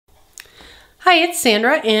Hi, it's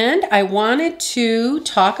Sandra, and I wanted to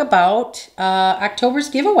talk about October's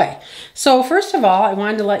giveaway. So first of all, I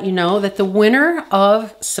wanted to let you know that the winner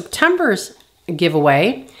of September's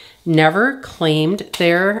giveaway never claimed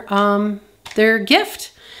their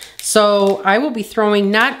gift. So I will be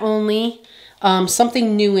throwing not only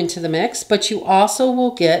something new into the mix, but you also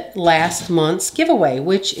will get last month's giveaway,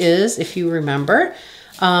 which is, if you remember,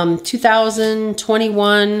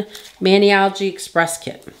 2021 Maniology Express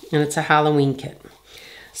kit, and it's a Halloween kit.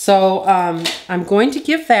 So I'm going to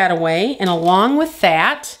give that away, and along with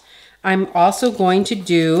that, I'm also going to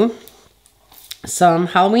do some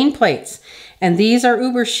Halloween plates, and these are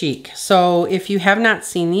Uber Chic. So if you have not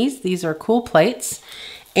seen these are cool plates,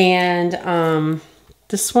 and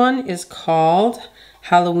this one is called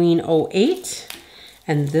Halloween 08,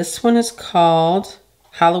 and this one is called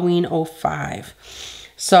Halloween 05.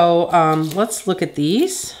 So let's look at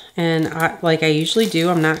these, and like I usually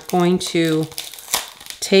do, I'm not going to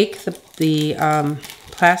take the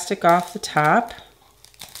plastic off the top,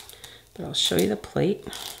 but I'll show you the plate.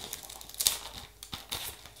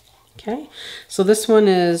 Okay, so this one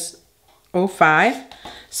is 05.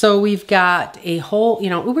 So we've got a whole,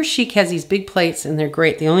 Uber Chic has these big plates and they're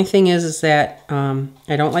great. The only thing is that I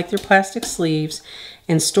don't like their plastic sleeves,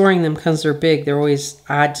 and storing them because they're big, they're always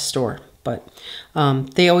odd to store. But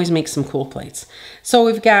they always make some cool plates. So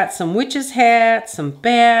we've got some witches' hats, some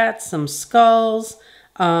bats, some skulls.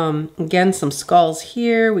 Again, some skulls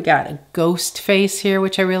here. We got a ghost face here,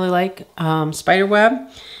 which I really like. Spider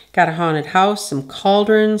web. Got a haunted house, some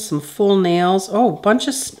cauldrons, some full nails. Oh, a bunch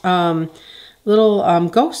of little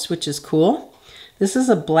ghosts, which is cool. This is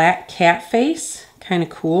a black cat face. Kind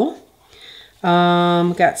of cool.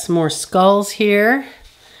 Got some more skulls here.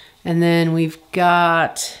 And then we've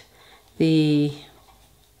got the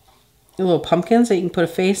little pumpkins that you can put a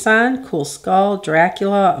face on. Cool skull,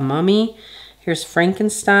 Dracula, a mummy. Here's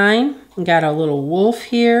Frankenstein. We got a little wolf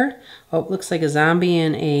here. Oh, it looks like a zombie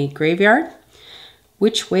in a graveyard.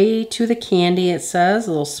 Which way to the candy, it says.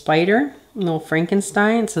 A little spider, a little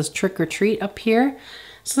Frankenstein. It says trick or treat up here.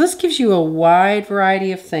 So this gives you a wide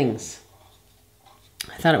variety of things.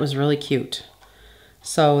 I thought it was really cute.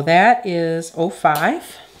 So that is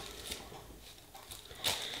 05.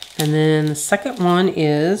 And then the second one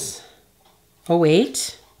is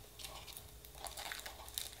 08.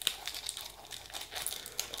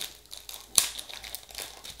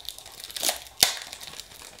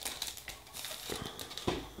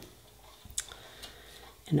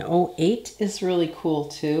 And 08 is really cool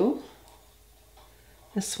too.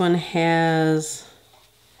 This one has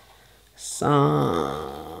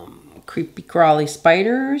some creepy crawly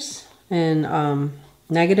spiders and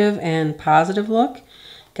negative and positive look.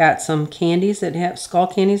 Got some candies that have, skull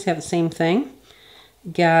candies have the same thing.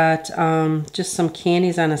 Got just some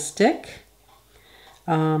candies on a stick.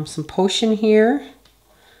 Some potion here.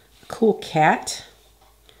 A cool cat.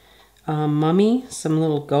 Mummy. Some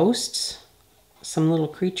little ghosts. Some little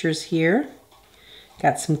creatures here.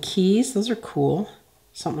 Got some keys. Those are cool.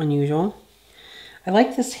 Something unusual. I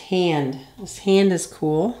like this hand. This hand is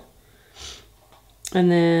cool. And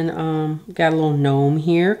then got a little gnome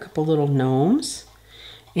here. A couple little gnomes.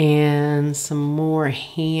 And some more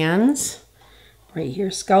hands right here,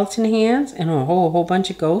 skeleton hands, and a whole bunch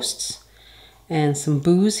of ghosts, and some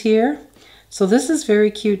booze here. So this is very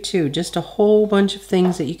cute too, just a whole bunch of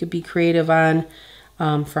things that you could be creative on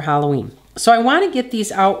for Halloween. So I want to get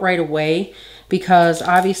these out right away because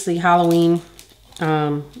obviously Halloween,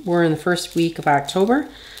 we're in the first week of October.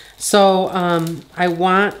 So I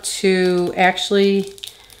want to actually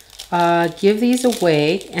give these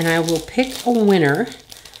away, and I will pick a winner.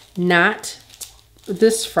 Not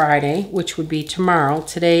this Friday, which would be tomorrow.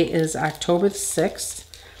 Today is October the 6th.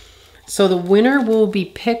 So the winner will be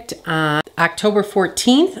picked on October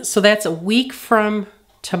 14th. So that's a week from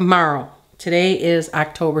tomorrow. Today is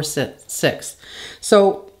October 6th.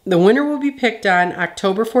 So the winner will be picked on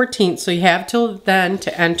October 14th. So you have till then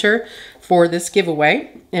to enter for this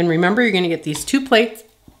giveaway. And remember, you're going to get these two plates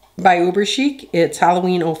by Uber Chic. It's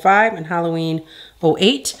Halloween 05 and Halloween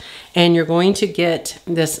 08. And you're going to get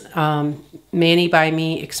this Mani by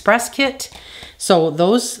Me Express kit. So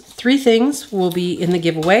those three things will be in the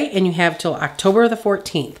giveaway, and you have till October the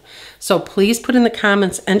 14th. So please put in the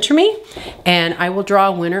comments, enter me, and I will draw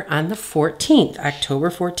a winner on the 14th, October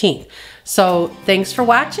 14th. So thanks for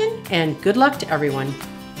watching, and good luck to everyone.